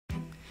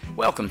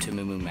Welcome to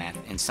Moo Math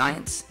and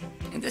Science.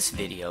 In this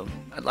video,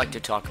 I'd like to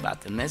talk about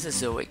the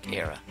Mesozoic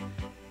era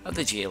of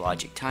the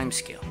geologic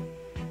timescale.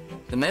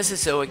 The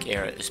Mesozoic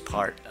era is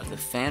part of the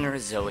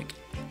Phanerozoic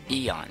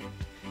Eon,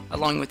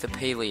 along with the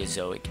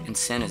Paleozoic and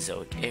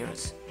Cenozoic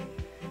eras.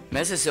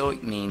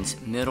 Mesozoic means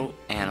middle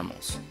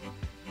animals,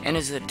 and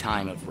is a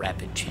time of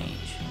rapid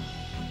change.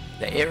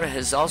 The era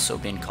has also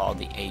been called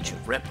the Age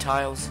of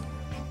Reptiles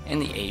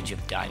and the Age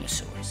of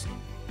Dinosaurs.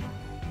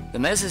 The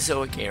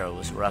Mesozoic era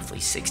was roughly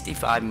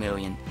 65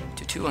 million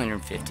to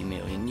 250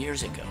 million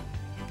years ago.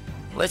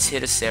 Let's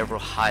hit several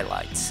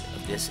highlights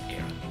of this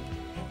era.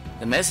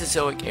 The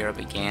Mesozoic era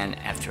began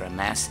after a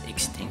mass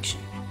extinction.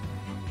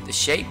 The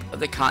shape of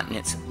the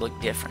continents looked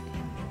different.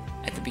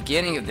 At the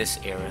beginning of this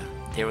era,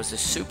 there was a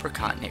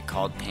supercontinent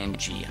called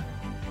Pangea.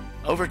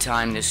 Over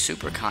time, this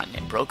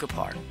supercontinent broke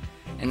apart,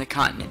 and the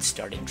continents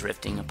started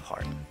drifting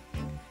apart.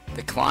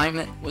 The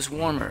climate was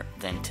warmer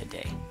than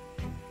today.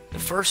 The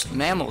first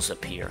mammals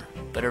appear,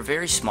 but are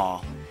very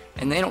small,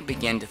 and they don't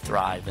begin to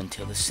thrive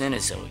until the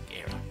Cenozoic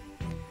era.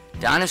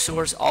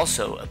 Dinosaurs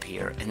also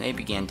appear, and they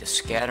begin to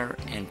scatter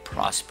and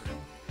prosper.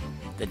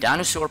 The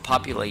dinosaur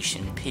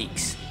population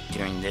peaks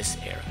during this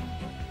era.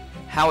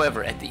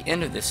 However, at the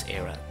end of this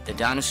era, the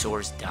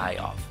dinosaurs die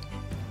off.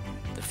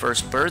 The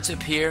first birds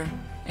appear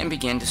and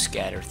begin to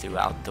scatter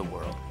throughout the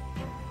world.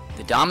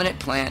 The dominant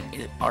plant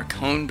are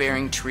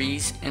cone-bearing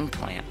trees and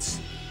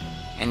plants.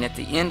 And at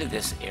the end of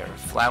this era,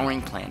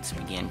 flowering plants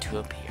begin to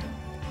appear.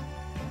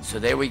 So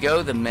there we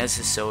go, the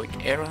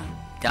Mesozoic era,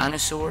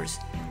 dinosaurs,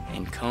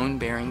 and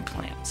cone-bearing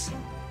plants.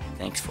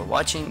 Thanks for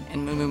watching,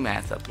 and Moo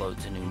Math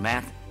uploads a new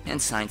math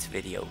and science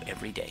video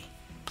every day.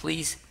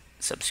 Please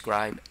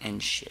subscribe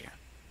and share.